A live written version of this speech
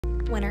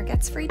Winner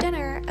gets free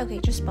dinner. Okay,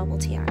 just bubble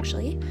tea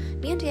actually.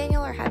 Me and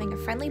Daniel are having a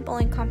friendly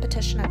bowling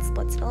competition at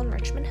Splittsville in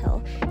Richmond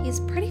Hill. He's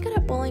pretty good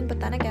at bowling,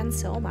 but then again,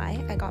 so am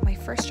I. I got my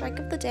first strike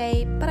of the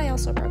day, but I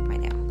also broke my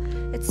nail.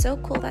 It's so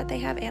cool that they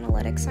have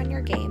analytics on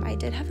your game. I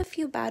did have a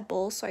few bad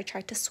bowls, so I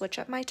tried to switch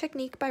up my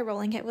technique by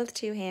rolling it with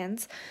two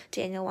hands.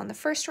 Daniel won the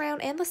first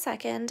round and the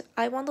second.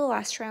 I won the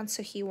last round,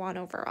 so he won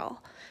overall.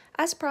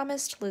 As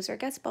promised, loser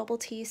gets bubble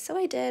tea, so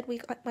I did. We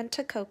went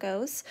to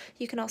Coco's.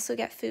 You can also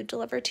get food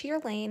delivered to your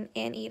lane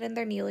and eat in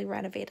their newly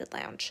renovated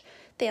lounge.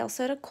 They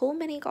also had a cool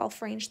mini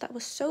golf range that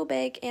was so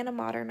big and a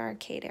modern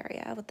arcade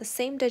area with the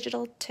same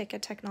digital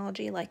ticket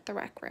technology like the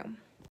rec room.